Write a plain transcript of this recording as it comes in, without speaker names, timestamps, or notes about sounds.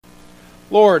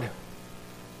Lord,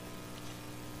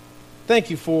 thank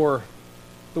you for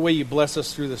the way you bless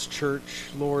us through this church,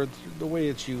 Lord, the way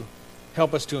that you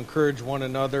help us to encourage one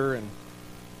another and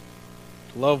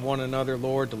to love one another,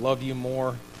 Lord, to love you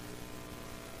more.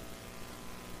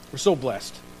 We're so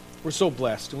blessed. We're so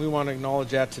blessed, and we want to acknowledge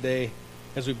that today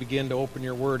as we begin to open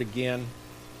your word again.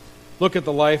 Look at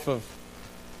the life of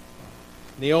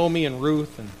Naomi and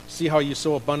Ruth and see how you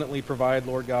so abundantly provide,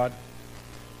 Lord God.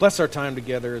 Bless our time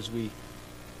together as we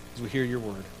hear your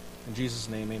word. In Jesus'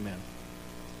 name, amen.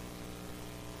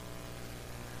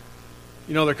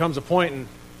 You know, there comes a point in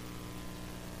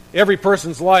every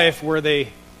person's life where they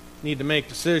need to make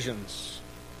decisions.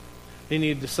 They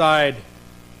need to decide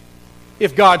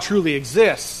if God truly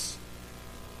exists.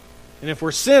 And if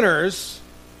we're sinners,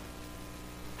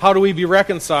 how do we be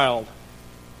reconciled?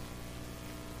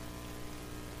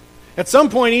 At some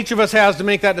point, each of us has to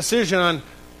make that decision on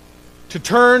to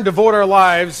turn, devote our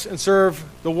lives, and serve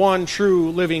the one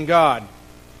true living God.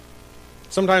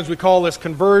 Sometimes we call this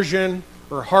conversion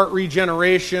or heart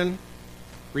regeneration,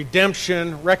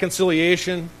 redemption,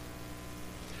 reconciliation.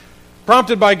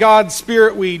 Prompted by God's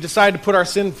Spirit, we decide to put our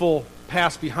sinful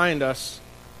past behind us,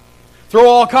 throw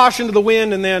all caution to the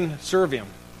wind, and then serve Him.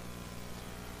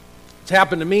 It's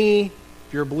happened to me.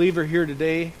 If you're a believer here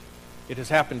today, it has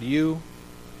happened to you.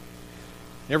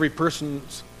 Every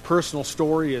person's personal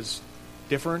story is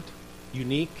different,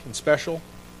 unique, and special.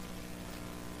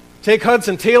 Take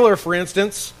Hudson Taylor, for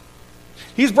instance.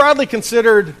 He's broadly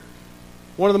considered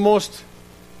one of the most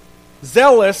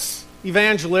zealous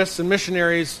evangelists and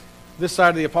missionaries this side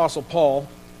of the Apostle Paul.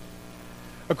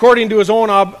 According to his own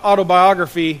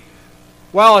autobiography,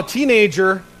 while a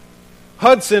teenager,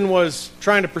 Hudson was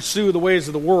trying to pursue the ways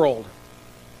of the world.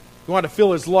 He wanted to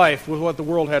fill his life with what the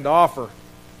world had to offer.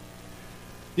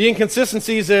 The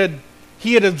inconsistencies that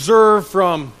he had observed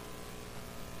from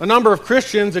a number of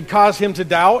Christians had caused him to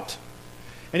doubt,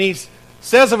 and he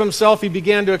says of himself he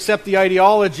began to accept the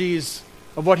ideologies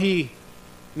of what he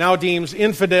now deems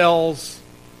infidels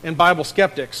and Bible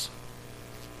skeptics.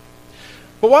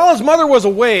 But while his mother was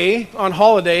away on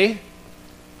holiday,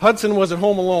 Hudson was at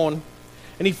home alone,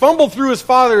 and he fumbled through his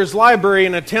father's library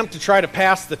in an attempt to try to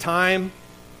pass the time,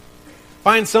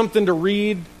 find something to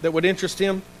read that would interest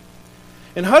him.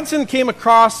 And Hudson came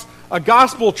across a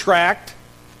gospel tract.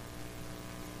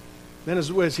 Then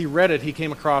as he read it, he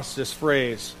came across this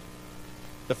phrase,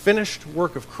 the finished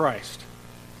work of Christ.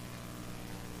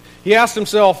 He asked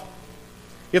himself,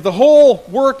 if the whole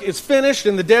work is finished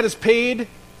and the debt is paid,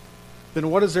 then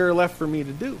what is there left for me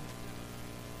to do?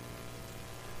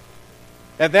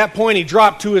 At that point, he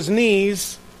dropped to his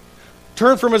knees,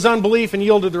 turned from his unbelief, and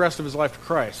yielded the rest of his life to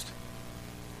Christ.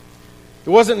 It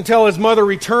wasn't until his mother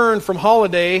returned from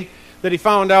holiday that he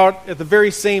found out at the very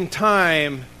same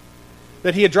time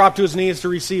that he had dropped to his knees to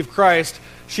receive Christ,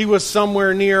 she was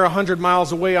somewhere near 100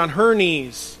 miles away on her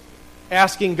knees,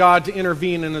 asking God to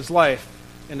intervene in his life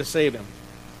and to save him.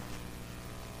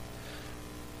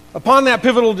 Upon that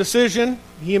pivotal decision,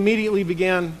 he immediately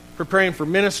began preparing for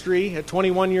ministry. At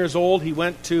 21 years old, he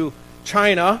went to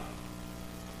China.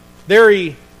 There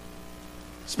he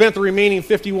spent the remaining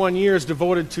 51 years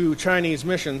devoted to Chinese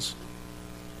missions.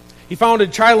 He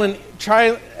founded China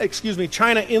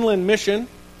Inland Mission,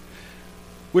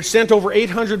 which sent over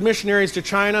 800 missionaries to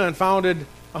China and founded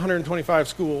 125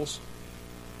 schools.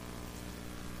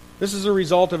 This is a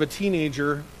result of a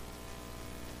teenager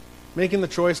making the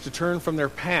choice to turn from their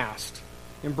past,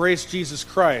 embrace Jesus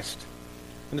Christ,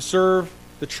 and to serve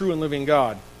the true and living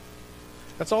God.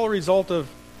 That's all a result of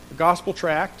the gospel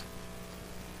tract,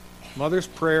 mother's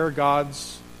prayer,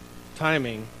 God's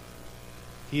timing.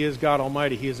 He is God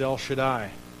Almighty. He is El Shaddai.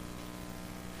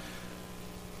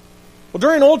 Well,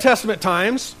 during Old Testament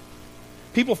times,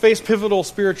 people faced pivotal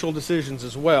spiritual decisions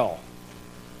as well.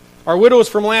 Our widows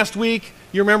from last week,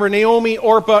 you remember Naomi,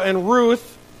 Orpah, and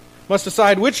Ruth, must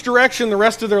decide which direction the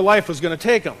rest of their life was going to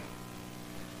take them.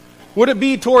 Would it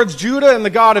be towards Judah and the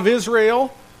God of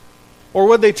Israel, or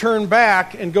would they turn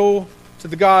back and go to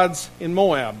the gods in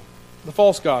Moab, the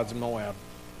false gods in Moab?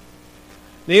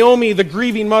 Naomi, the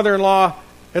grieving mother-in-law,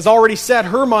 has already set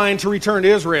her mind to return to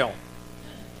Israel.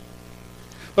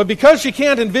 But because she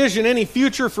can't envision any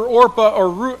future for Orpah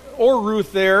or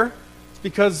Ruth there, it's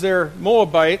because they're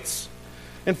Moabites,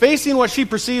 and facing what she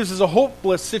perceives as a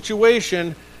hopeless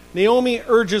situation, Naomi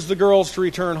urges the girls to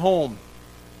return home.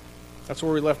 That's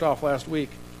where we left off last week.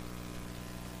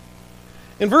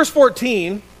 In verse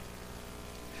 14,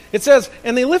 it says,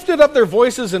 "And they lifted up their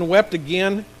voices and wept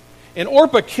again, and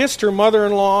Orpah kissed her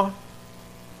mother-in-law,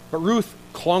 but Ruth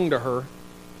clung to her.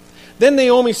 Then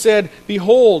Naomi said,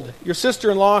 'Behold, your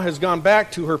sister-in-law has gone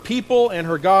back to her people and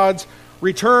her gods.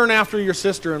 return after your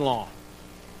sister-in-law.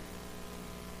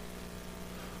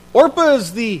 Orpah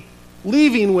is the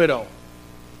leaving widow.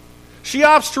 She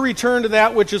opts to return to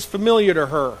that which is familiar to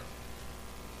her.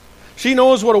 She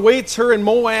knows what awaits her in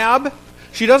Moab.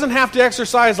 She doesn't have to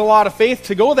exercise a lot of faith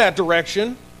to go that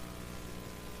direction.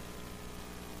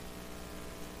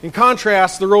 In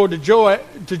contrast, the road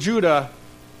to Judah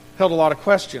held a lot of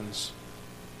questions.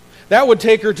 That would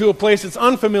take her to a place that's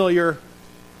unfamiliar,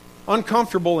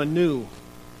 uncomfortable, and new.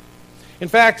 In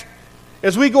fact,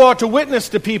 as we go out to witness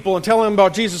to people and tell them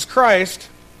about Jesus Christ,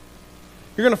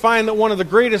 you're going to find that one of the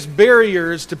greatest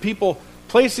barriers to people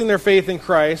placing their faith in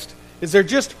Christ is they're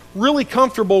just really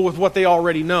comfortable with what they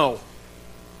already know.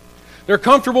 They're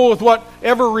comfortable with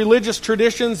whatever religious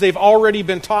traditions they've already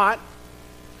been taught.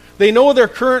 They know their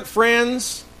current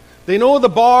friends. They know the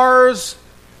bars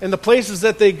and the places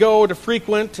that they go to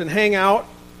frequent and hang out.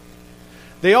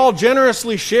 They all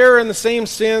generously share in the same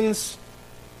sins,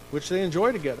 which they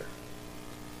enjoy together.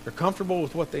 They're comfortable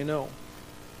with what they know.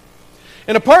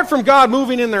 And apart from God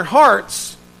moving in their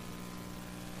hearts,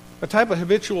 a type of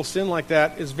habitual sin like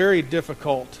that is very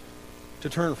difficult to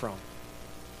turn from.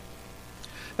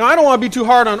 Now, I don't want to be too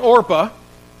hard on Orpah,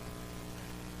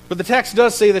 but the text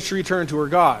does say that she returned to her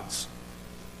gods.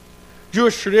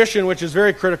 Jewish tradition, which is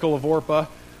very critical of Orpah,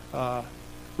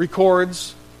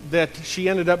 records that she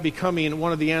ended up becoming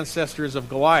one of the ancestors of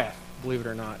Goliath, believe it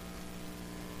or not.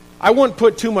 I wouldn't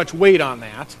put too much weight on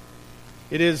that.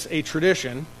 It is a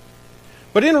tradition.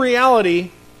 But in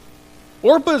reality,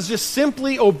 Orpah is just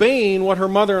simply obeying what her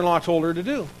mother-in-law told her to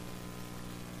do.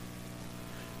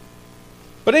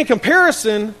 But in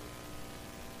comparison,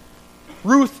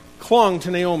 Ruth clung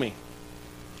to Naomi.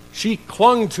 She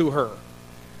clung to her.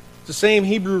 It's the same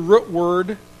Hebrew root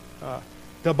word,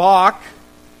 dabak,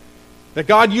 that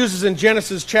God uses in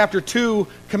Genesis chapter 2,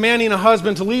 commanding a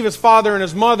husband to leave his father and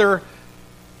his mother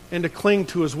and to cling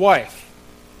to his wife.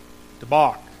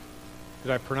 Dabak.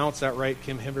 Did I pronounce that right,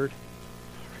 Kim Hibbard?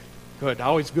 Good.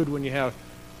 Always good when you have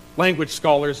language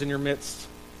scholars in your midst.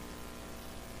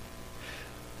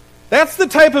 That's the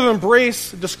type of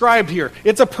embrace described here.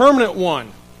 It's a permanent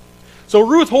one. So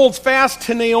Ruth holds fast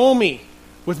to Naomi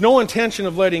with no intention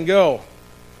of letting go.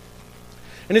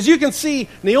 And as you can see,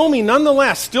 Naomi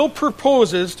nonetheless still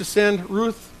proposes to send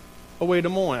Ruth away to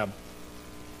Moab.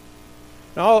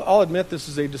 Now, I'll admit this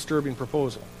is a disturbing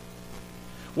proposal.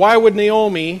 Why would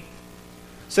Naomi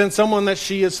send someone that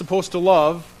she is supposed to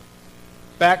love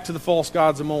back to the false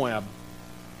gods of Moab?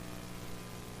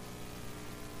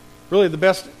 Really, the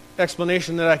best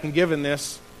explanation that I can give in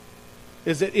this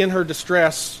is that in her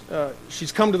distress,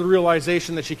 she's come to the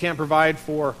realization that she can't provide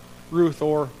for Ruth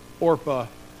or Orpah,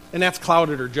 and that's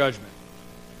clouded her judgment.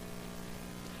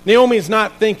 Naomi is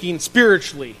not thinking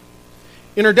spiritually.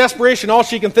 In her desperation, all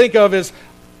she can think of is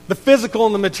the physical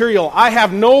and the material. I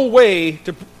have no way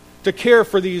to care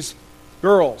for these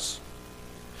girls.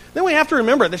 Then we have to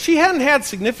remember that she hadn't had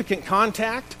significant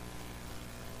contact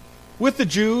with the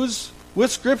Jews,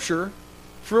 with Scripture,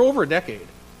 for over a decade.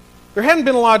 There hadn't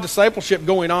been a lot of discipleship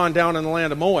going on down in the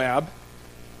land of Moab.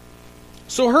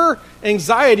 So her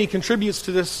anxiety contributes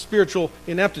to this spiritual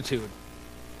ineptitude.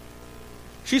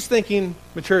 She's thinking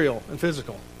material and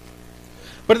physical.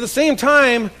 But at the same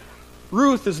time,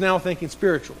 Ruth is now thinking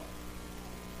spiritual.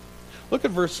 Look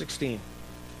at verse 16.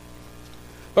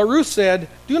 But Ruth said,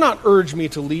 "Do not urge me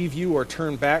to leave you or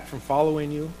turn back from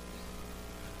following you.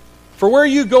 For where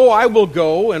you go, I will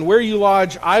go, and where you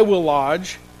lodge, I will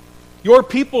lodge. Your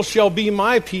people shall be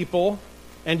my people,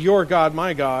 and your God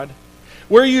my God.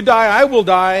 Where you die, I will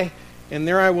die, and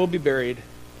there I will be buried.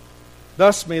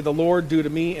 Thus may the Lord do to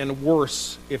me, and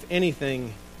worse, if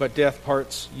anything but death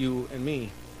parts you and me."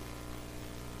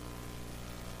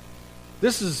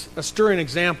 This is a stirring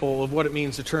example of what it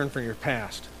means to turn from your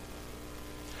past.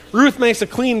 Ruth makes a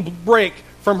clean break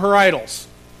from her idols.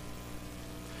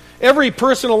 Every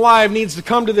person alive needs to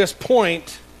come to this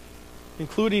point,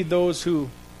 including those who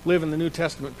live in the New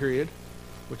Testament period,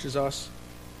 which is us.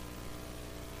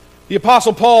 The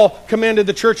Apostle Paul commended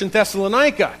the church in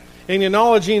Thessalonica in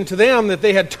acknowledging to them that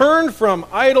they had turned from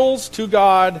idols to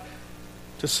God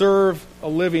to serve a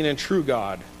living and true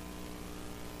God.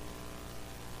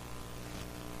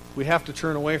 We have to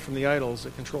turn away from the idols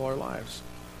that control our lives.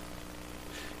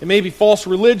 It may be false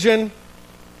religion,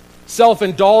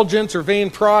 self-indulgence, or vain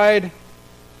pride.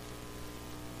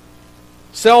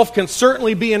 Self can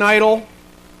certainly be an idol.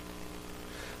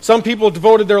 Some people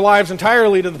devoted their lives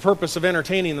entirely to the purpose of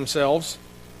entertaining themselves.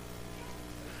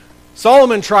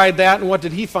 Solomon tried that, and what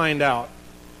did he find out?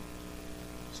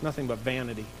 It's nothing but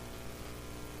vanity.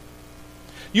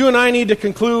 You and I need to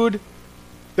conclude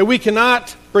that we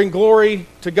cannot bring glory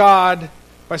to God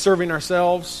by serving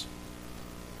ourselves,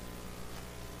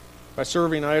 by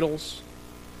serving idols.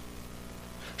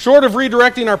 Short of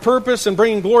redirecting our purpose and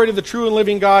bringing glory to the true and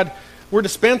living God, we're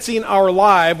dispensing our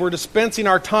life, we're dispensing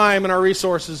our time and our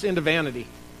resources into vanity.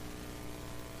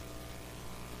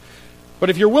 But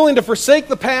if you're willing to forsake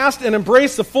the past and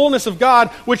embrace the fullness of God,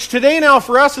 which today now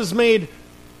for us is made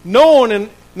known in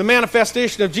the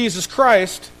manifestation of Jesus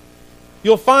Christ,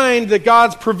 you'll find that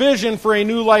God's provision for a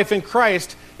new life in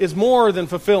Christ is more than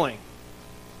fulfilling.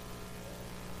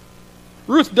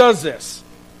 Ruth does this.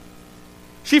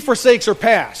 She forsakes her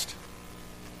past.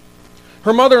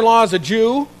 Her mother-in-law is a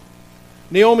Jew.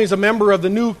 Naomi's a member of the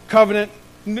New Covenant,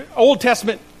 Old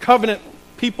Testament covenant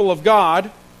people of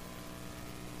God.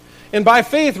 And by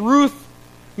faith, Ruth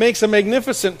makes a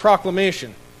magnificent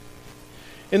proclamation.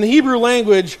 In the Hebrew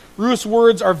language, Ruth's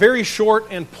words are very short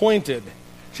and pointed.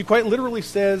 She quite literally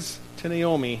says to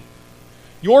Naomi,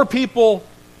 "Your people,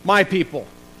 my people.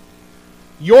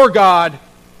 Your God,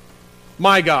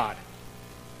 my God."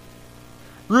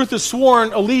 Ruth has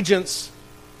sworn allegiance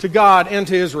to God and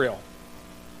to Israel.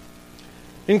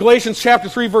 In Galatians chapter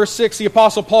 3, verse 6, the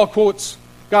Apostle Paul quotes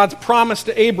God's promise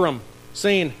to Abram,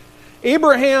 saying,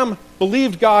 "Abraham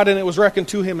believed God, and it was reckoned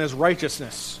to him as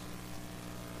righteousness."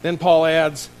 Then Paul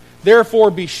adds, "Therefore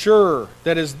be sure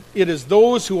that it is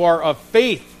those who are of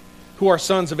faith who are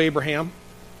sons of Abraham."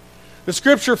 The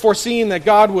Scripture, foreseeing that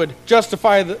God would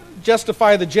justify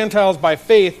the Gentiles by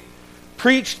faith,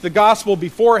 preached the gospel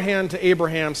beforehand to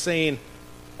Abraham, saying,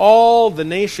 "All the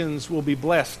nations will be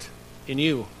blessed in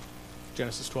you."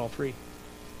 Genesis 12:3.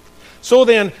 So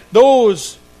then,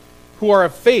 those who are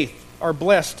of faith are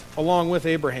blessed along with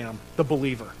Abraham, the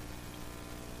believer.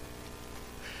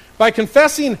 By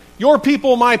confessing, "Your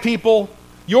people, my people,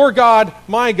 your God,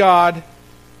 my God,"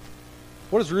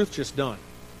 what has Ruth just done?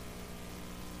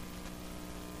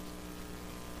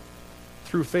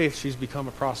 Through faith, she's become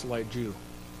a proselyte Jew.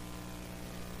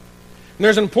 And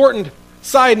there's an important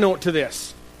side note to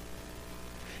this.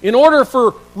 In order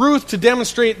for Ruth to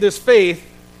demonstrate this faith,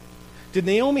 did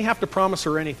Naomi have to promise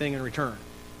her anything in return?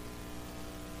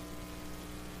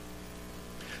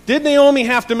 Did Naomi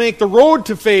have to make the road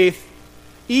to faith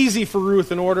easy for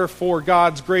Ruth in order for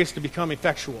God's grace to become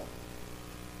effectual?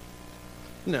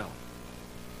 No.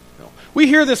 We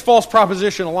hear this false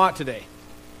proposition a lot today,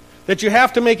 that you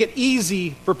have to make it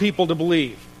easy for people to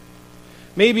believe.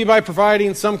 Maybe by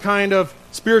providing some kind of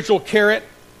spiritual carrot.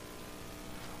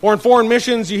 Or in foreign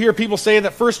missions, you hear people say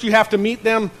that first you have to meet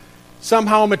them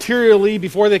somehow materially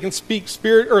before they can speak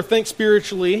spirit or think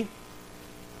spiritually.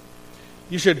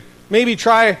 You should maybe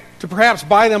try to perhaps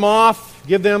buy them off,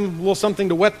 give them a little something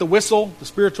to wet the whistle, the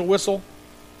spiritual whistle.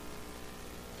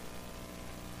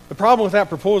 The problem with that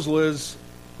proposal is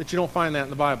that you don't find that in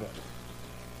the Bible.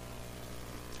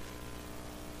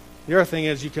 The other thing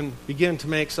is you can begin to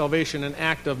make salvation an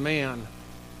act of man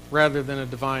rather than a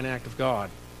divine act of God.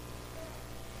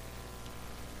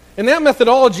 And that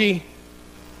methodology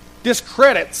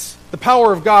discredits the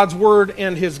power of God's Word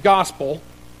and His gospel.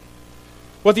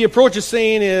 What the approach is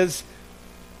saying is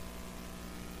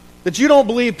that you don't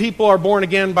believe people are born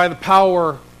again by the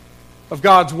power of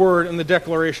God's Word and the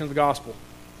declaration of the gospel.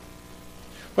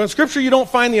 But in Scripture, you don't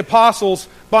find the apostles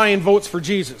buying votes for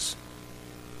Jesus.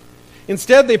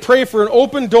 Instead, they pray for an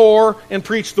open door and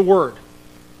preach the Word.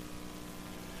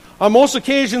 On most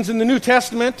occasions in the New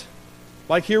Testament,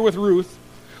 like here with Ruth,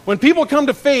 when people come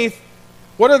to faith,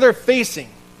 what are they facing?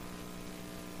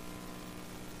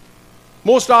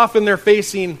 Most often they're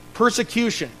facing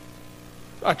persecution,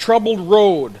 a troubled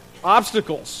road,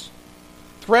 obstacles,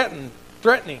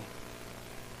 threatening.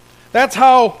 That's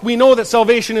how we know that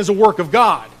salvation is a work of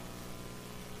God.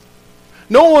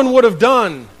 No one would have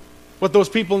done what those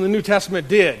people in the New Testament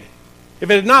did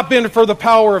if it had not been for the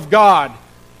power of God,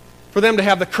 for them to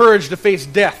have the courage to face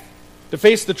death, to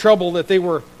face the trouble that they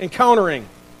were encountering.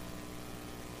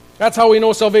 That's how we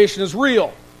know salvation is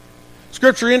real.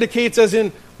 Scripture indicates, as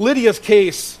in Lydia's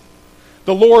case,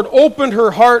 the Lord opened her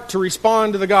heart to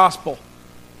respond to the gospel.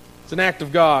 It's an act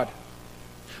of God.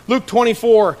 Luke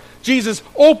 24, Jesus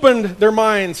opened their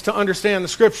minds to understand the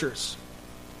Scriptures.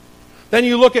 Then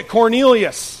you look at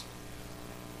Cornelius.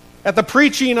 At the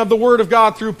preaching of the Word of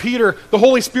God through Peter, the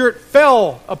Holy Spirit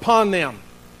fell upon them,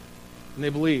 and they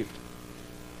believed.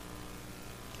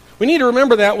 We need to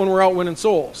remember that when we're out winning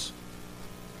souls.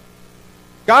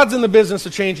 God's in the business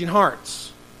of changing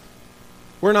hearts.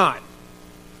 We're not.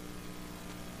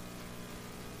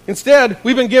 Instead,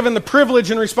 we've been given the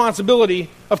privilege and responsibility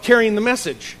of carrying the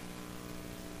message.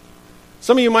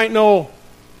 Some of you might know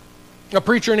a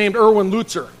preacher named Erwin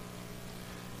Lutzer.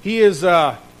 He is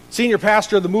senior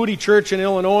pastor of the Moody Church in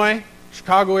Illinois,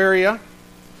 Chicago area,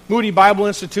 Moody Bible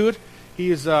Institute.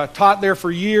 He's taught there for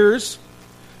years.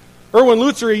 Erwin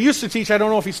Lutzer, he used to teach, I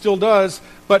don't know if he still does,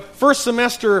 but first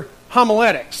semester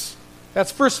homiletics.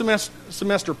 That's first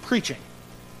semester preaching.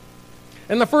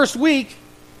 And the first week,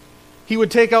 he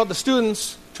would take out the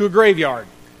students to a graveyard.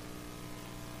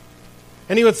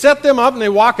 And he would set them up, and they'd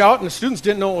walk out, and the students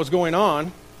didn't know what was going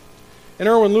on. And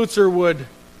Erwin Lutzer would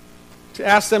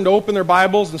ask them to open their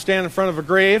Bibles and stand in front of a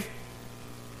grave.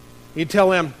 He'd tell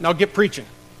them, now get preaching.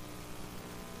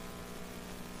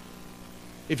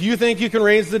 If you think you can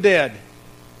raise the dead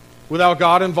without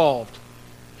God involved,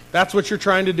 that's what you're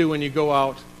trying to do when you go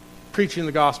out preaching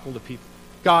the gospel to people.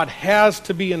 God has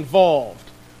to be involved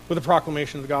with the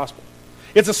proclamation of the gospel.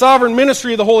 It's a sovereign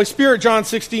ministry of the Holy Spirit, John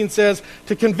 16 says,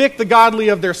 to convict the godly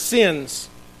of their sins,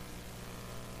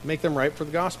 make them ripe for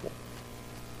the gospel.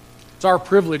 It's our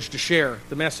privilege to share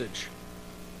the message.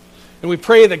 And we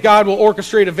pray that God will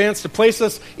orchestrate events to place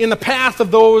us in the path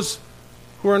of those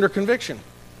who are under conviction,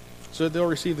 so that they'll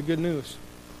receive the good news.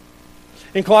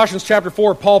 In Colossians chapter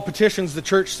 4, Paul petitions the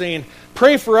church saying,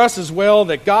 pray for us as well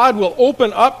that God will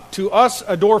open up to us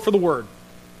a door for the word.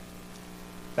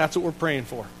 That's what we're praying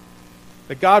for.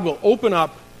 That God will open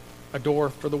up a door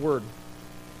for the word.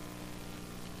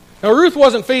 Now, Ruth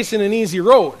wasn't facing an easy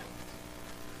road,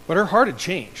 but her heart had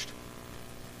changed.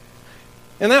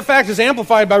 And that fact is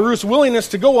amplified by Ruth's willingness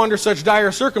to go under such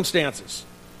dire circumstances.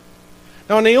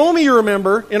 Now, Naomi, you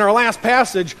remember, in our last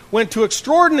passage, went to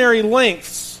extraordinary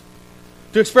lengths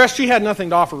to express she had nothing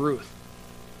to offer Ruth.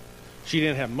 She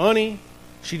didn't have money.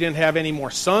 She didn't have any more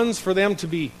sons for them to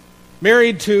be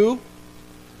married to.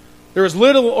 There was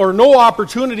little or no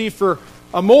opportunity for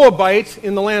a Moabite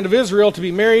in the land of Israel to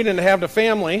be married and to have a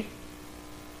family.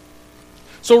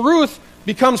 So Ruth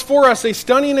becomes for us a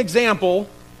stunning example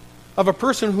of a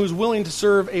person who's willing to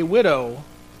serve a widow,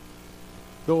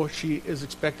 though she is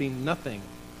expecting nothing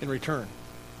in return.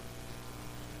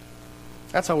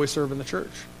 That's how we serve in the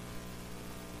church.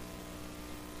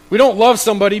 We don't love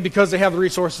somebody because they have the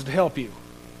resources to help you.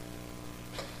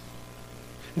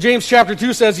 James chapter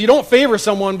 2 says you don't favor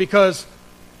someone because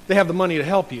they have the money to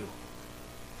help you.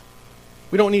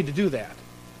 We don't need to do that.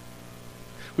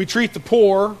 We treat the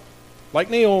poor, like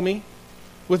Naomi,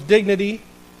 with dignity,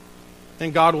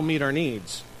 and God will meet our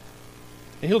needs.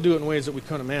 And He'll do it in ways that we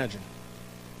couldn't imagine.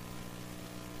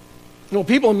 You know,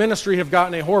 people in ministry have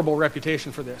gotten a horrible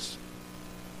reputation for this.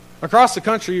 Across the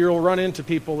country, you'll run into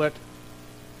people that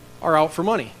are out for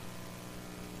money.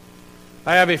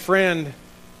 I have a friend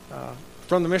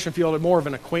from the mission field, more of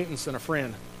an acquaintance than a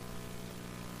friend.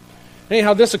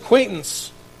 Anyhow, this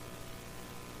acquaintance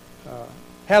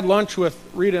had lunch with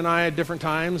Rita and I at different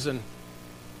times, and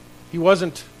he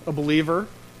wasn't a believer.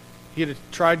 He had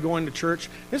tried going to church.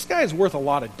 This guy is worth a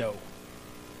lot of dough.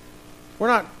 We're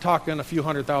not talking a few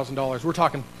 $100,000. We're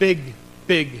talking big,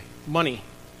 big money.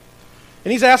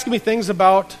 And he's asking me things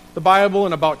about the Bible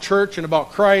and about church and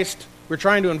about Christ. We're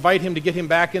trying to invite him to get him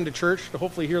back into church to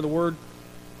hopefully hear the word.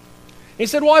 And he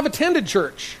said, well, I've attended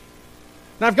church.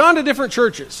 And I've gone to different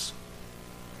churches.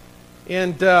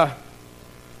 And him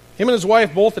and his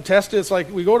wife both attested. It's like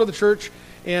we go to the church,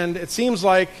 and it seems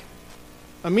like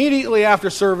immediately after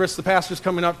service, the pastor's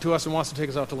coming up to us and wants to take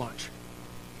us out to lunch.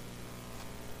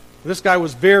 This guy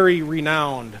was very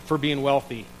renowned for being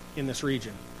wealthy in this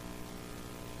region.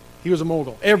 He was a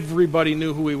mogul. Everybody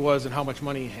knew who he was and how much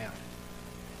money he had.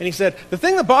 And he said, the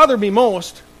thing that bothered me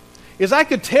most is I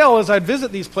could tell as I'd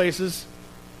visit these places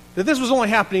that this was only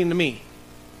happening to me.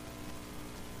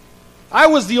 I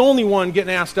was the only one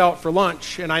getting asked out for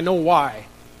lunch, and I know why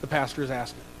the pastor is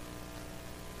asking.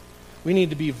 We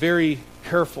need to be very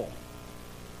careful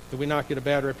that we not get a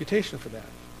bad reputation for that.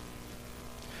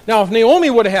 Now, if Naomi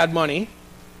would have had money,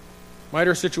 might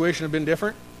her situation have been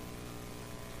different?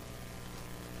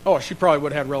 Oh, she probably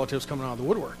would have had relatives coming out of the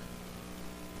woodwork.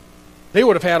 They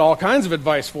would have had all kinds of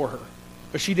advice for her,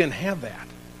 but she didn't have that.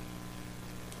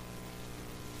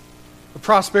 The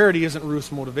prosperity isn't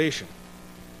Ruth's motivation.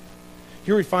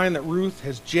 Here we find that Ruth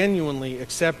has genuinely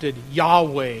accepted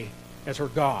Yahweh as her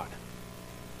God.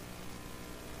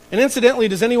 And incidentally,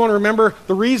 does anyone remember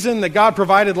the reason that God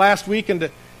provided last week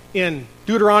in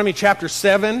Deuteronomy chapter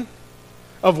 7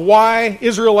 of why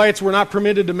Israelites were not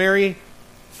permitted to marry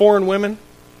foreign women?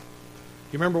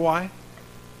 You remember why?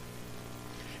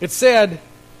 It said,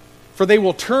 for they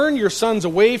will turn your sons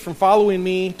away from following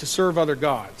me to serve other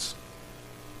gods.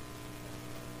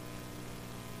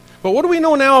 But what do we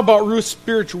know now about Ruth's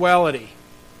spirituality?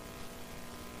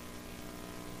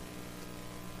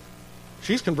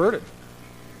 She's converted.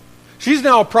 She's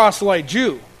now a proselyte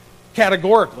Jew,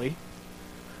 categorically.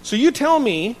 So you tell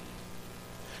me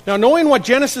Now, knowing what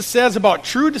Genesis says about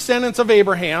true descendants of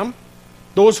Abraham,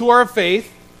 those who are of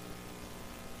faith,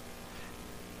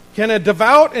 can a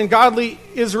devout and godly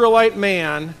Israelite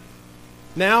man,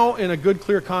 now in a good,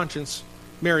 clear conscience,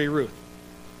 marry Ruth?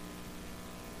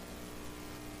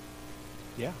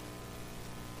 Yeah.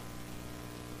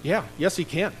 Yeah, yes, he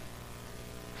can.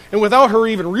 And without her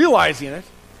even realizing it,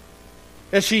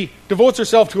 as she devotes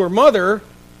herself to her mother,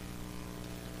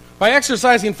 by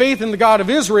exercising faith in the God of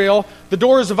Israel, the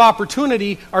doors of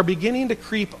opportunity are beginning to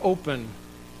creep open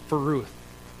for Ruth.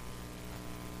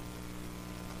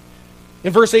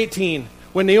 In verse 18,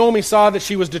 when Naomi saw that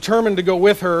she was determined to go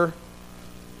with her,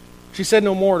 she said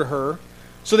no more to her.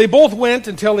 So they both went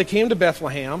until they came to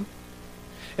Bethlehem.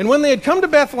 And when they had come to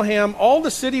Bethlehem, all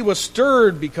the city was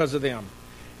stirred because of them.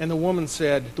 And the women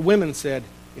said,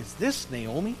 "Is this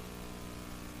Naomi?"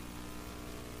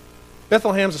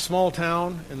 Bethlehem's a small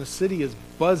town, and the city is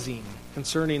buzzing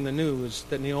concerning the news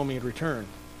that Naomi had returned.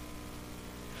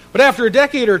 But after a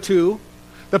decade or two,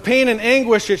 the pain and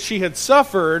anguish that she had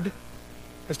suffered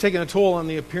has taken a toll on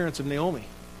the appearance of Naomi.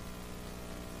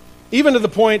 Even to the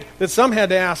point that some had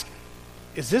to ask,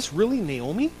 "Is this really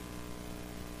Naomi?"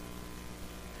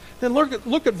 Then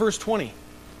look at verse 20.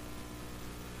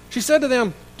 She said to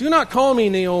them, "Do not call me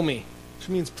Naomi," which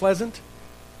means pleasant.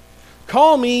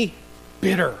 "Call me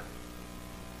bitter,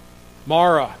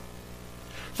 Mara.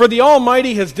 For the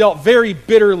Almighty has dealt very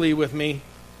bitterly with me.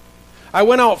 I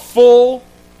went out full,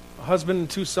 a husband and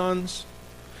 2 sons,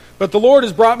 but the Lord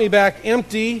has brought me back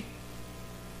empty,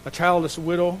 a childless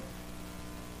widow.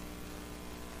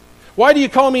 Why do you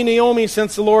call me Naomi,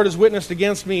 since the Lord has witnessed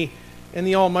against me and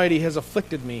the Almighty has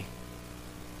afflicted me?"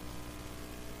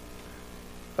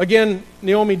 Again,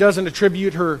 Naomi doesn't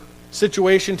attribute her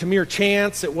situation to mere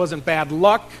chance. It wasn't bad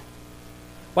luck.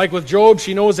 Like with Job,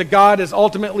 she knows that God is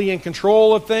ultimately in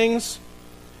control of things.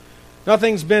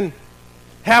 Nothing's been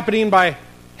happening by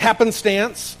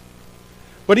happenstance.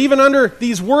 But even under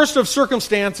these worst of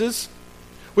circumstances,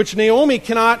 which Naomi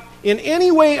cannot in any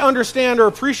way understand or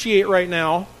appreciate right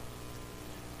now,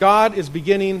 God is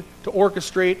beginning to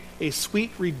orchestrate a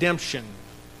sweet redemption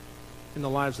in the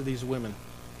lives of these women.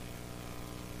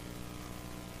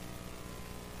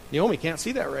 Naomi can't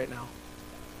see that right now.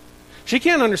 She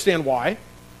can't understand why.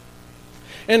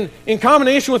 And in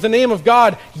combination with the name of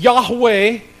God,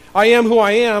 Yahweh, I am who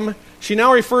I am, she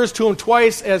now refers to him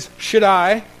twice as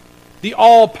Shaddai, the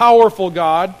all-powerful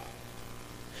God.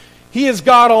 He is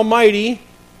God Almighty.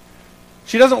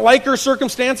 She doesn't like her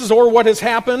circumstances or what has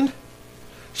happened.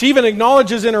 She even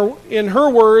acknowledges in her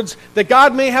words that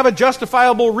God may have a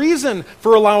justifiable reason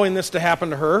for allowing this to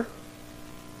happen to her.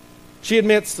 She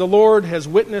admits, "The Lord has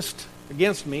witnessed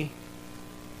against me."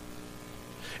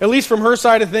 At least from her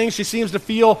side of things, she seems to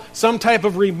feel some type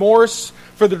of remorse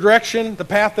for the direction, the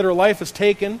path that her life has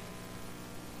taken.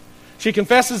 She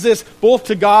confesses this both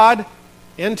to God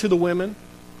and to the women,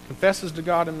 confesses to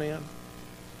God and man.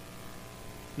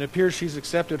 And it appears she's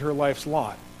accepted her life's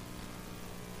lot.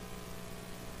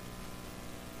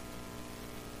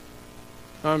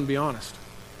 I'm going to be honest.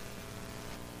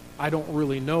 I don't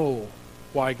really know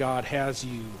why God has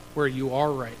you where you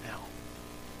are right now.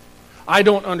 I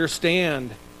don't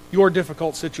understand your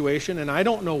difficult situation, and I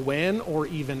don't know when or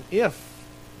even if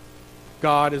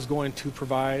God is going to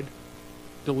provide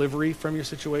delivery from your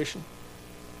situation.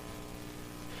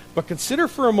 But consider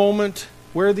for a moment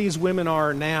where these women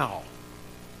are now.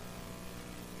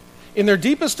 In their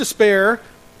deepest despair,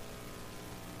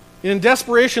 in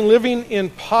desperation, living in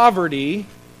poverty,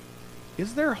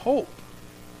 is there hope?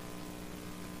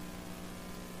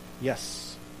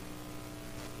 Yes.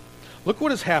 Look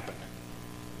what has happened.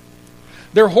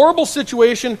 Their horrible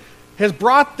situation has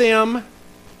brought them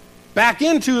back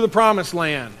into the promised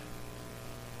land.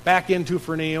 Back into,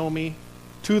 for Naomi,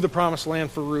 to the promised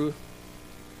land for Ruth.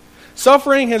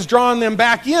 Suffering has drawn them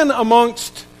back in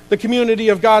amongst the community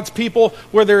of God's people,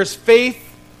 where there's faith,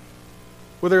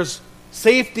 where there's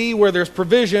safety, where there's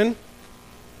provision.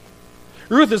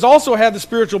 Ruth has also had the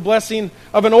spiritual blessing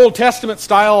of an Old Testament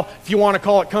style, if you want to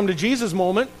call it, come to Jesus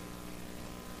moment.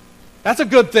 That's a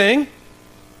good thing.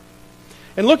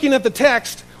 And looking at the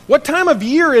text, what time of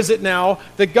year is it now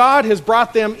that God has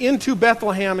brought them into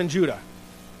Bethlehem in Judah?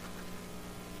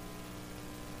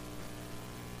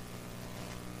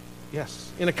 Yes.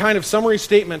 In a kind of summary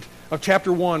statement of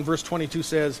chapter 1, verse 22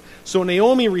 says, "So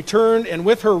Naomi returned, and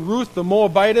with her Ruth the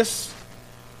Moabitess,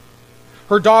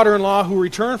 her daughter-in-law, who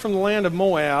returned from the land of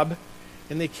Moab,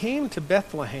 and they came to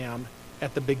Bethlehem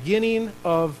at the beginning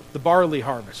of the barley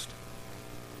harvest."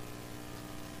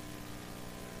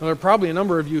 Now, there are probably a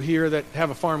number of you here that have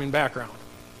a farming background.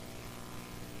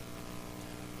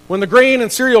 When the grain and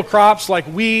cereal crops like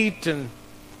wheat and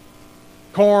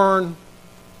corn,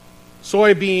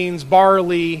 soybeans,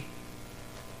 barley,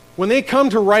 when they come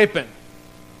to ripen,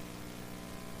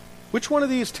 which one of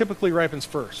these typically ripens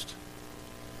first?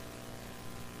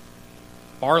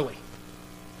 Barley.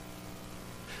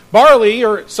 Barley,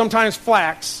 or sometimes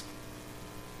flax,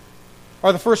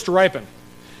 are the first to ripen.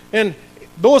 And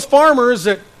those farmers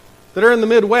that are in the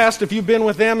Midwest, if you've been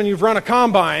with them and you've run a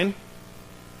combine,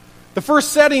 the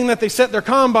first setting that they set their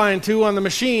combine to on the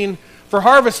machine for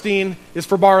harvesting is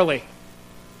for barley.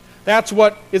 That's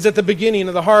what is at the beginning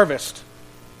of the harvest.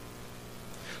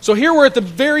 So here we're at the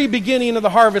very beginning of the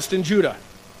harvest in Judah.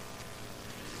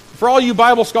 For all you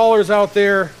Bible scholars out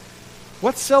there,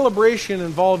 what celebration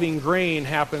involving grain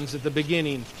happens at the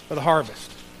beginning of the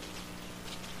harvest?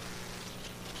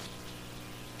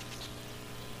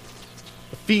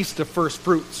 The Feast of First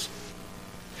Fruits.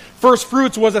 First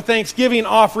Fruits was a thanksgiving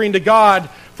offering to God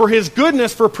for His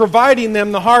goodness for providing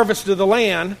them the harvest of the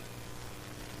land.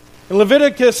 And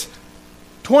Leviticus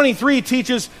 23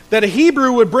 teaches that a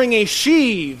Hebrew would bring a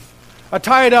sheaf, a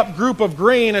tied up group of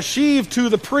grain, a sheaf to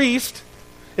the priest.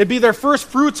 It'd be their first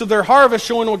fruits of their harvest,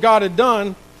 showing what God had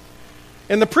done.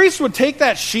 And the priest would take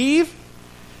that sheaf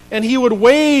and he would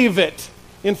wave it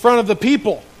in front of the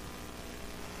people.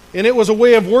 And it was a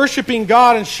way of worshiping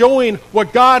God and showing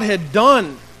what God had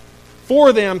done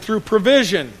for them through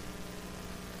provision.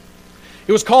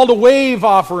 It was called a wave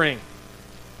offering.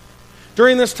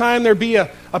 During this time, there'd be a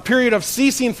period of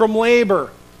ceasing from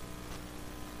labor.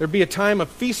 There'd be a time of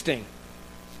feasting.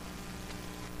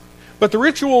 But the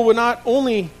ritual would not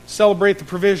only celebrate the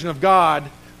provision of God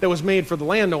that was made for the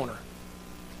landowner.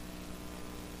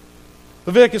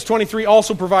 Leviticus 23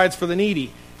 also provides for the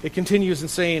needy. It continues in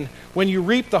saying, when you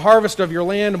reap the harvest of your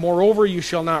land, moreover, you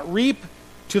shall not reap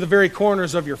to the very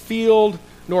corners of your field,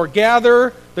 nor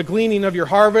gather the gleaning of your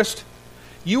harvest.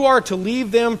 You are to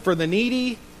leave them for the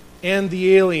needy and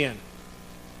the alien.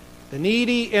 The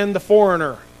needy and the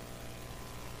foreigner.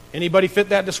 Anybody fit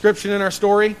that description in our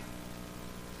story?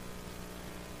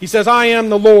 He says, I am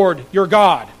the Lord, your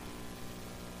God.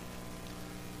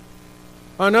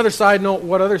 On another side note,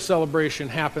 what other celebration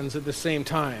happens at the same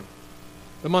time?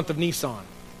 The month of Nisan.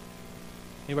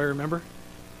 Anybody remember?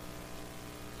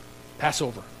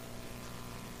 Passover.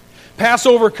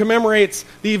 Passover commemorates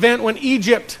the event when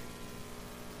Egypt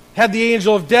had the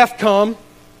angel of death come.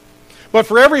 But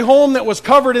for every home that was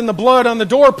covered in the blood on the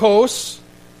doorposts,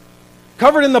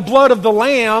 covered in the blood of the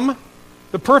lamb,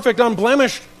 the perfect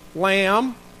unblemished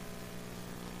lamb,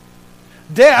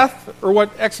 death, or what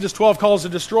Exodus 12 calls a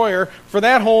destroyer, for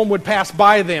that home would pass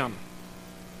by them.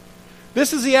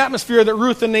 This is the atmosphere that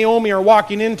Ruth and Naomi are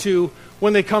walking into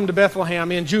when they come to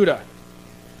Bethlehem in Judah.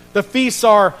 The feasts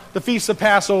are the feasts of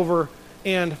Passover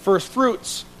and first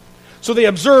fruits. So they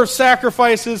observe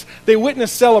sacrifices, they witness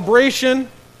celebration,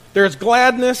 there's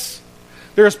gladness,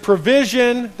 there's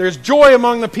provision, there's joy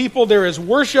among the people, there is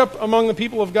worship among the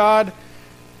people of God,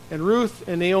 and Ruth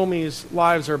and Naomi's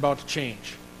lives are about to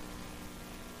change.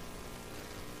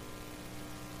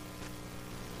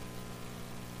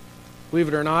 Believe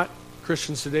it or not,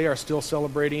 Christians today are still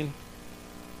celebrating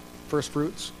first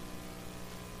fruits.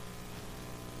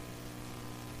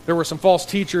 There were some false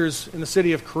teachers in the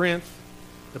city of Corinth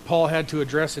that Paul had to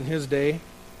address in his day.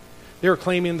 They were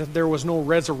claiming that there was no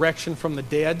resurrection from the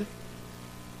dead,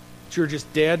 that you're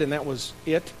just dead and that was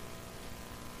it.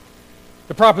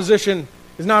 The proposition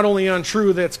is not only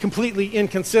untrue, that's completely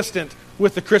inconsistent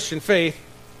with the Christian faith.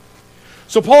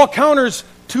 So Paul counters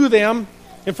to them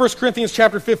in 1 Corinthians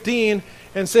chapter 15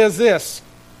 and says this,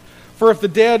 for if the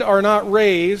dead are not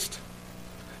raised,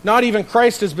 not even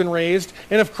Christ has been raised,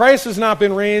 and if Christ has not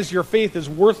been raised, your faith is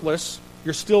worthless,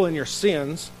 you're still in your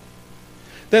sins.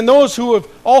 Then those who have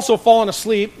also fallen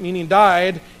asleep, meaning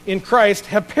died, in Christ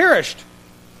have perished.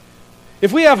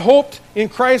 If we have hoped in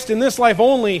Christ in this life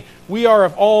only, we are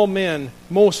of all men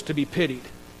most to be pitied.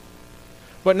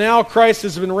 But now Christ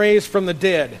has been raised from the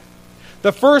dead,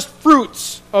 the first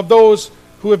fruits of those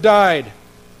who have died.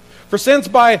 For since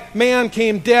by man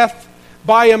came death,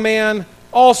 by a man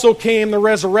also came the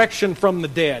resurrection from the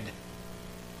dead.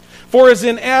 For as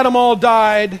in Adam all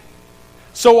died,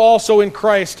 so also in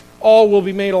Christ all will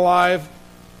be made alive,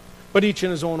 but each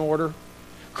in his own order.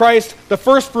 Christ, the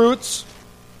first fruits.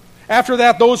 After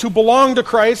that, those who belong to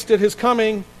Christ at his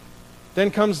coming. Then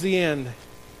comes the end,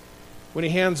 when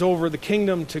he hands over the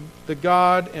kingdom to the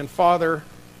God and Father,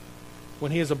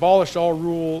 when he has abolished all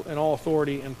rule and all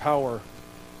authority and power.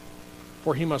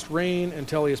 For he must reign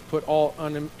until he has put all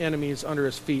enemies under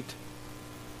his feet.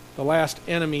 The last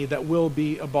enemy that will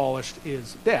be abolished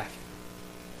is death.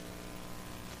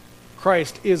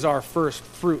 Christ is our first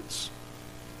fruits.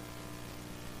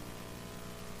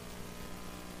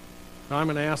 Now I'm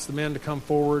going to ask the men to come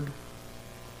forward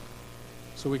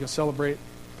so we can celebrate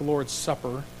the Lord's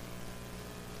Supper.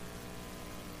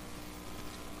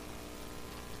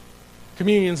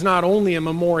 Communion is not only a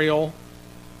memorial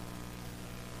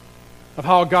of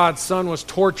how God's Son was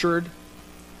tortured,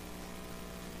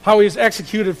 how he was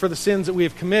executed for the sins that we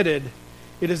have committed.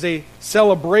 It is a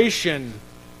celebration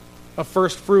of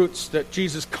first fruits, that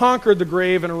Jesus conquered the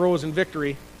grave and arose in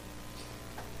victory.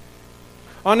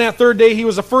 On that third day, he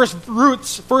was the first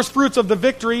fruits of the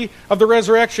victory of the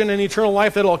resurrection and eternal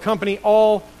life that will accompany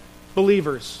all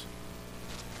believers.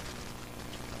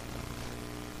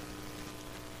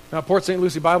 Now, at Port St.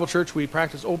 Lucie Bible Church, we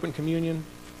practice open communion.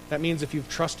 That means if you've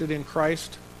trusted in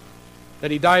Christ,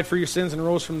 that he died for your sins and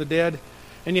rose from the dead,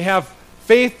 and you have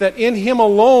faith that in him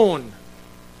alone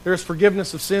there is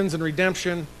forgiveness of sins and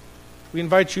redemption, we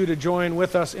invite you to join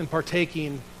with us in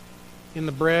partaking in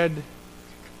the bread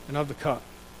and of the cup.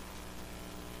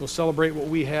 We'll celebrate what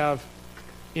we have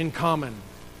in common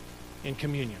in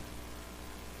communion.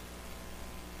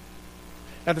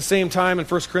 At the same time, in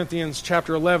 1 Corinthians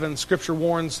chapter 11, Scripture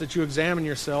warns that you examine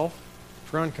yourself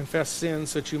for unconfessed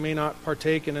sins, so that you may not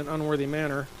partake in an unworthy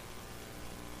manner.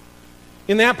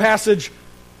 In that passage,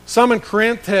 some in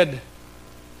Corinth had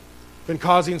been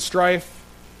causing strife,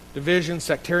 division,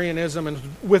 sectarianism, and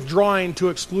withdrawing to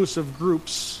exclusive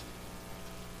groups.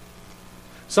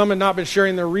 Some had not been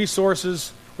sharing their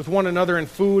resources with one another in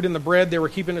food and the bread. They were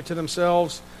keeping it to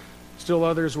themselves. Still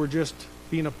others were just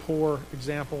being a poor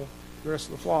example to the rest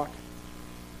of the flock.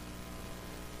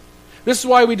 This is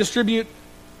why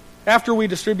after we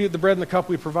distribute the bread and the cup,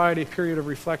 we provide a period of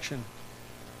reflection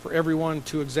for everyone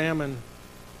to examine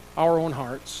our own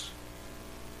hearts,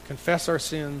 confess our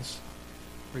sins,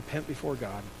 repent before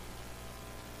God.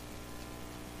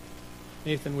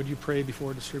 Nathan, would you pray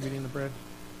before distributing the bread?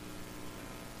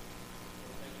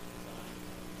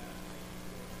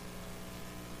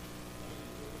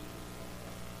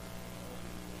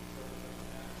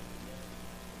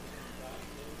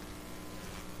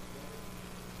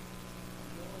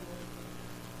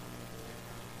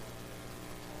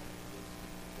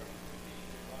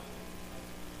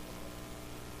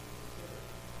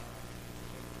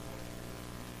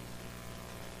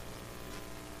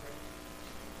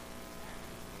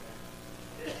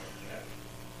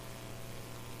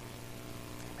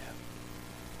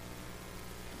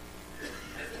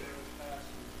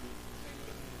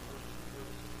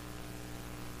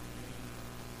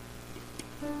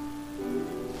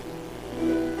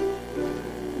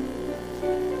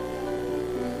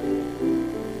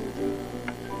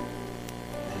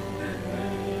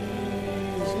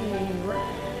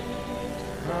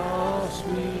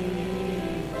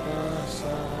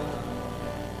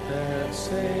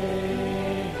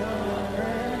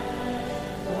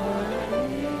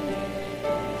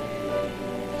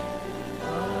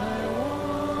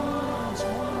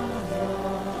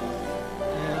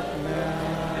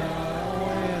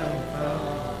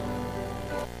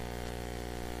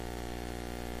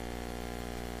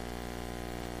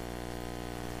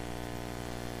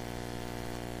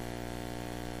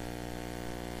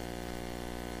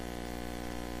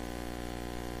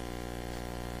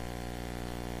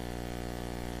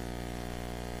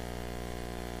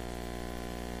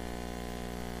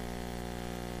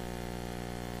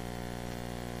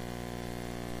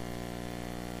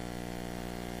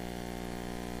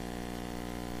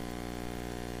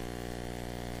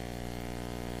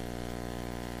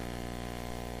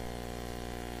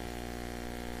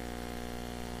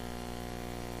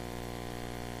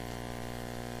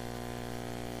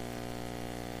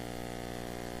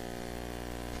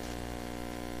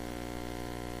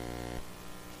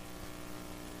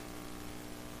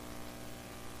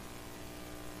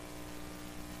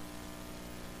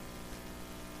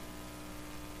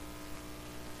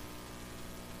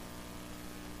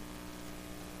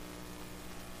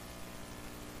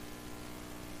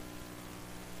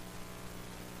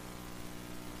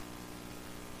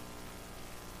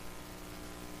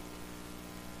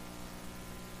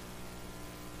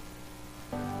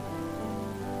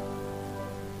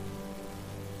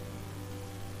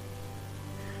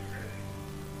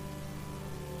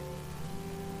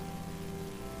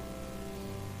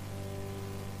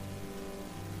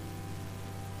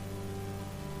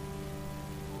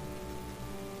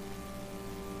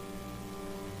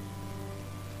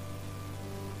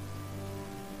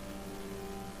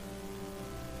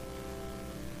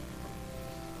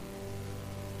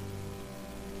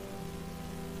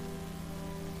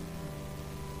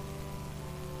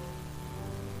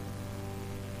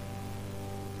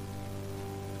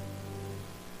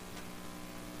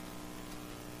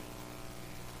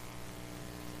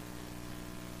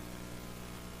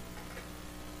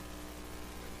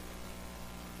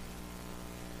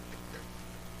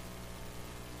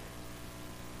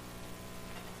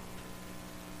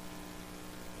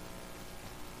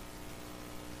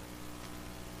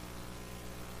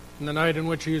 in the night in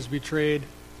which he was betrayed,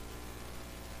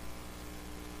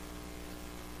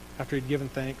 after he'd given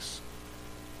thanks,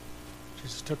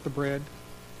 Jesus took the bread,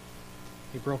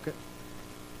 he broke it,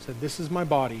 said, "This is my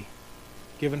body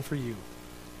given for you.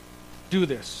 Do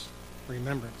this in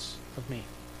remembrance of me."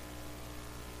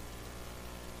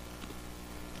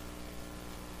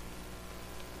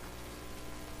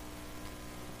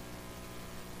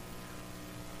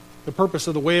 The purpose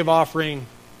of the wave offering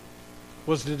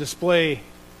was to display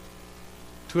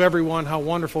to everyone how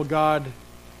wonderful God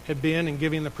had been in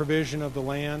giving the provision of the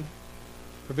land,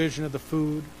 provision of the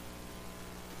food.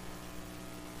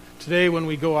 Today, when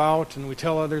we go out and we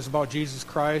tell others about Jesus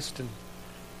Christ and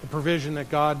the provision that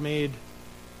God made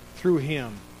through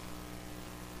him,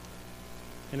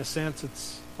 in a sense,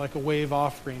 it's like a wave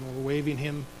offering. We're waving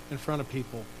him in front of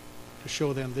people to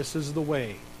show them this is the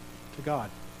way to God.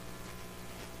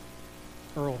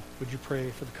 Earl, would you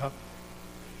pray for the cup?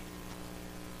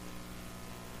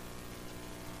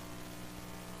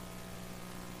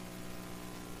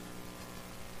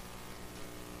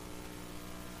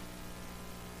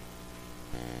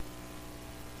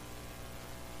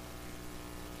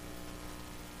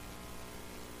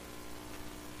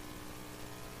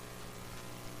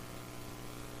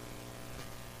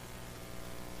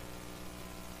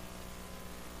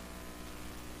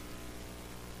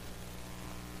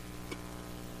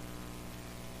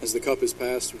 As the cup is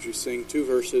passed, would you sing 2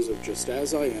 verses of Just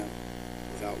As I Am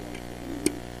without one?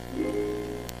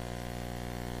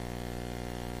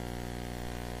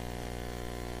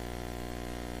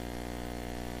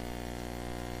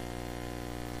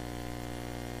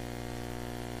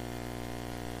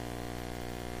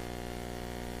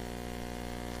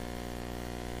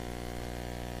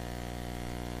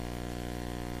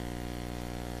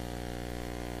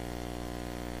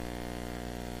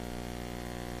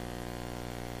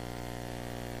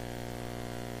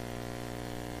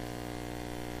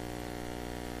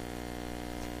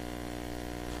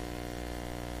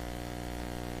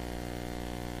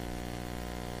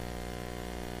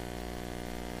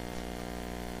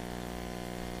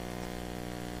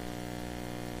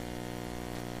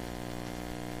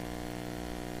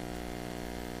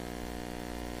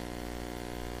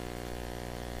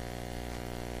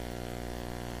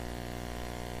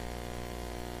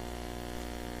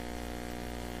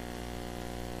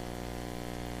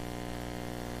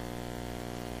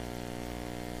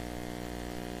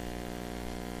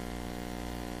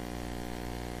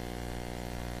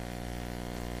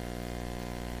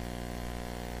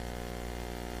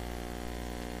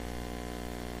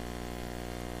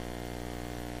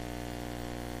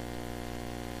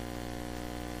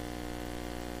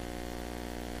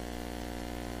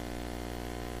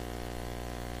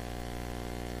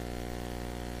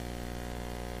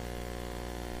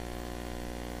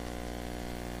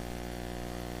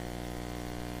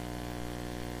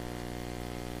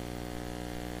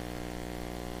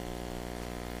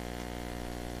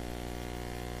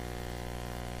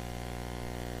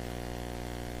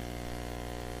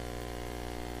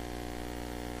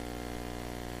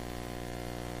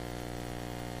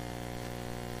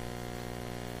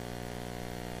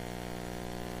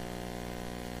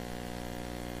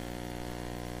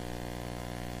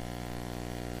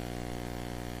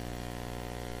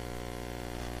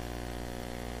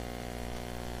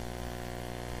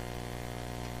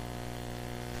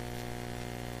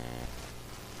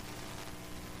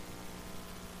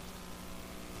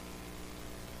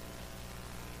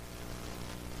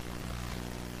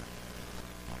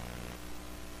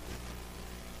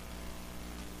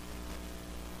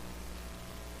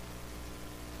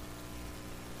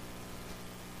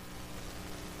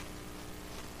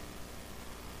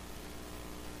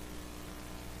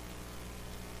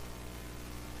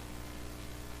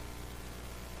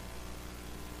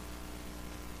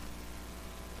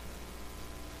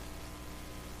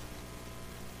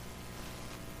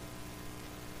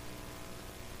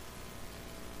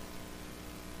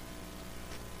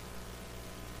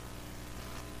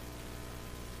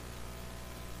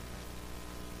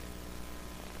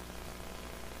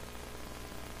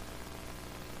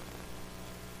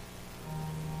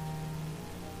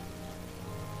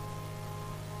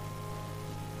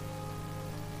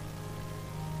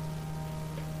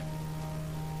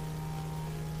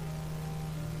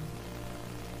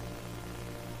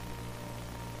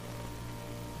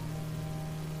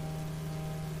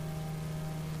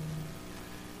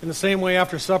 In the same way,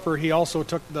 after supper, he also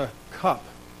took the cup.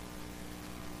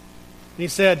 And he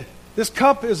said, "This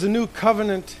cup is the new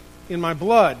covenant in my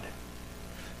blood.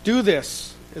 Do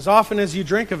this as often as you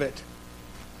drink of it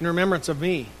in remembrance of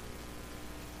me.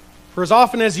 For as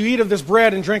often as you eat of this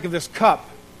bread and drink of this cup,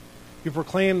 You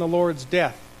proclaim the Lord's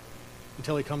death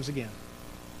until he comes again.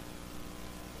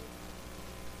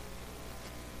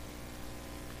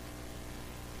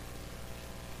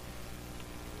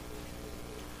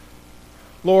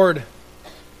 Lord,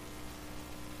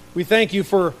 we thank you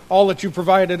for all that you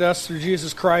provided us through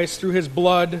Jesus Christ, through his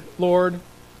blood, Lord.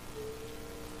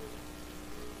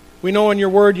 We know in your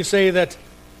word you say that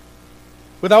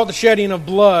without the shedding of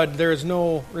blood, there is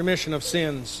no remission of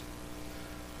sins.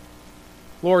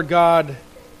 Lord God,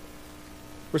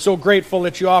 we're so grateful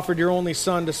that you offered your only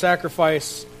Son to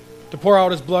sacrifice, to pour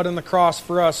out his blood on the cross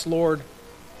for us, Lord,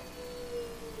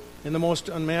 in the most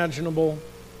unimaginable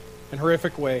and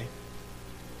horrific way.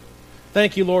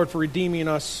 Thank you, Lord, for redeeming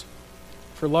us,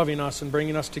 for loving us, and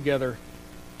bringing us together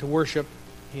to worship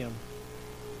him.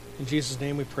 In Jesus'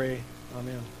 name we pray.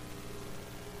 Amen.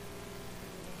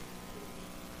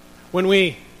 When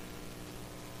we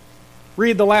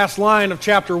read the last line of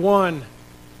chapter 1,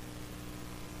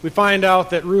 we find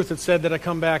out that Ruth had said that I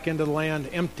come back into the land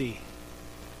empty.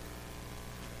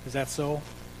 Is that so?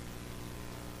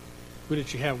 Who did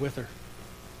she have with her?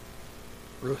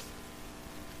 Ruth.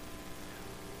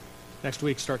 Next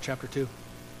week, start chapter 2.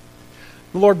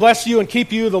 The Lord bless you and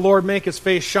keep you. The Lord make his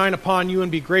face shine upon you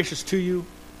and be gracious to you.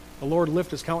 The Lord lift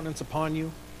his countenance upon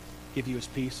you, give you his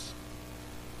peace.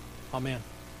 Amen.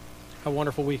 Have a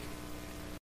wonderful week.